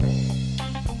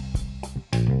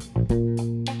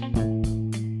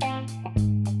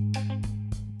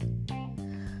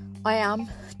I am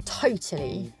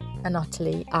totally and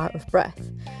utterly out of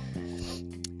breath.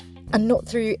 And not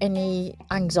through any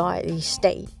anxiety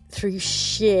state, through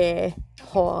sheer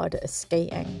hard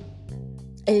skating.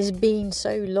 It has been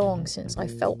so long since I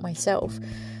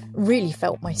really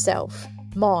felt myself,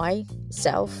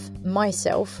 myself,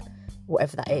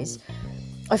 whatever that is.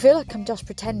 I feel like I'm just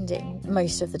pretending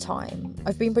most of the time.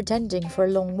 I've been pretending for a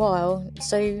long while,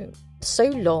 so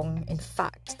long, in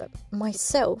fact, that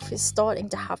myself is starting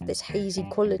to have this hazy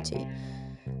quality,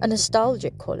 a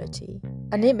nostalgic quality,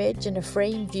 an image in a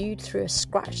frame viewed through a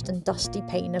scratched and dusty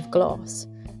pane of glass.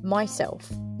 Myself,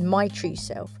 my true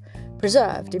self,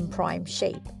 preserved in prime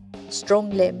shape.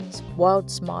 Strong limbs, wild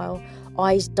smile,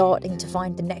 eyes darting to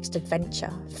find the next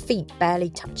adventure, feet barely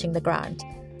touching the ground.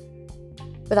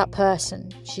 But that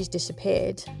person, she's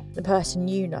disappeared. The person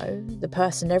you know, the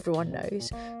person everyone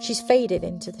knows, she's faded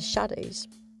into the shadows.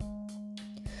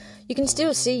 You can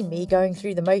still see me going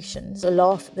through the motions. I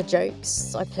laugh at the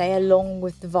jokes. I play along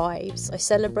with the vibes. I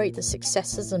celebrate the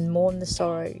successes and mourn the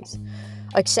sorrows.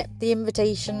 I accept the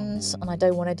invitations and I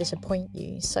don't want to disappoint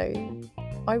you, so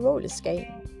I roller skate.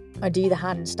 I do the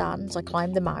handstands, I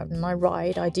climb the mountain, I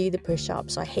ride, I do the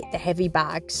push-ups, I hit the heavy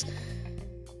bags.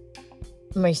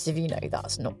 Most of you know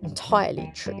that's not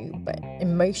entirely true, but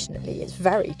emotionally it's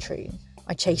very true.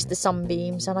 I chase the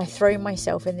sunbeams and I throw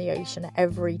myself in the ocean at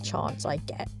every chance I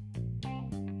get.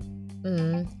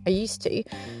 I used to.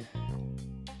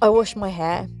 I wash my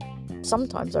hair.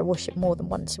 Sometimes I wash it more than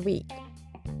once a week.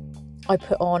 I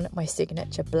put on my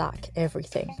signature black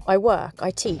everything. I work,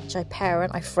 I teach, I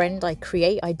parent, I friend, I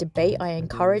create, I debate, I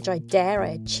encourage, I dare, I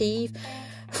achieve.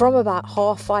 From about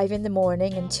 5:30 in the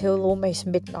morning until almost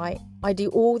midnight, I do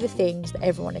all the things that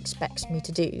everyone expects me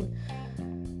to do.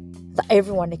 That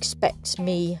everyone expects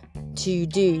me to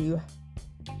do.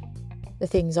 The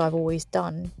things I've always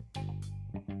done.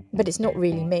 But it's not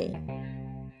really me.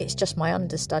 It's just my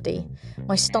understudy,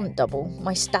 my stunt double,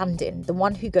 my stand-in, the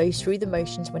one who goes through the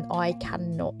motions when I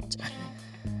cannot.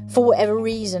 For whatever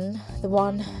reason, the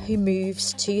one who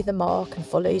moves to the mark and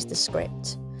follows the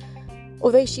script.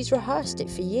 Although she's rehearsed it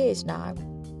for years now,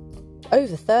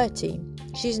 over 30,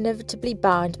 she's inevitably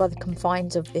bound by the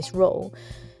confines of this role.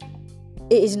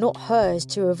 It is not hers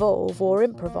to evolve or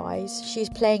improvise. She is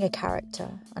playing a character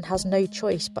and has no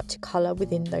choice but to colour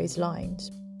within those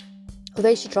lines.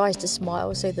 Although she tries to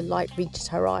smile so the light reaches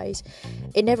her eyes,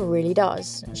 it never really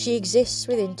does. She exists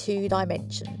within 2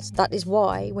 dimensions. That is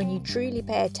why, when you truly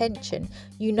pay attention,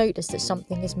 you notice that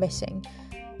something is missing.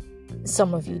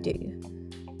 Some of you do.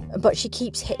 But she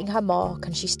keeps hitting her mark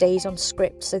and she stays on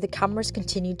script, so the cameras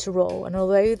continue to roll, and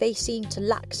although they seem to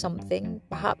lack something,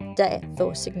 perhaps depth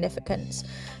or significance,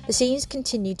 the scenes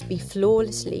continue to be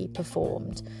flawlessly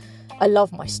performed. I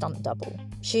love my stunt double.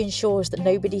 She ensures that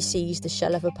nobody sees the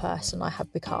shell of a person I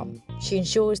have become. She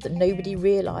ensures that nobody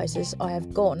realises I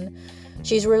have gone.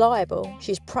 She's reliable,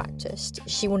 she's practised,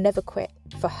 she will never quit.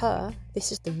 For her,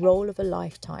 this is the role of a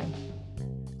lifetime.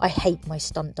 I hate my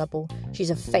stunt double. She's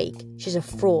a fake, she's a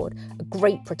fraud, a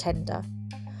great pretender.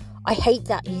 I hate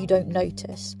that you don't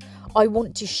notice. I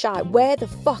want to shout, "Where the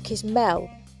fuck is Mel?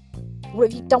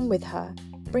 What have you done with her?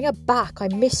 Bring her back, I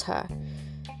miss her.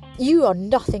 You are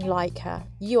nothing like her.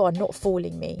 You are not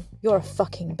fooling me. You're a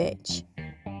fucking bitch."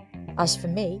 As for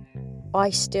me,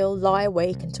 I still lie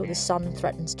awake until the sun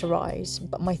threatens to rise,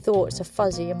 but my thoughts are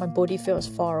fuzzy and my body feels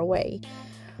far away.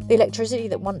 The electricity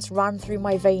that once ran through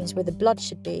my veins where the blood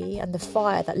should be, and the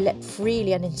fire that leapt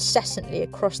freely and incessantly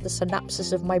across the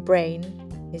synapses of my brain,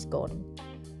 is gone.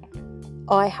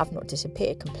 I have not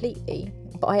disappeared completely,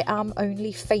 but I am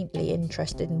only faintly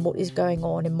interested in what is going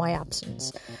on in my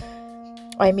absence.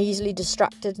 I am easily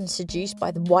distracted and seduced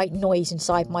by the white noise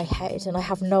inside my head, and I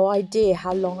have no idea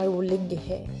how long I will linger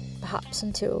here, perhaps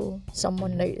until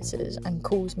someone notices and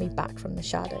calls me back from the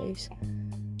shadows.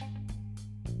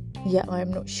 Yet I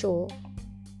am not sure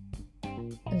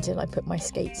until I put my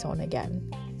skates on again.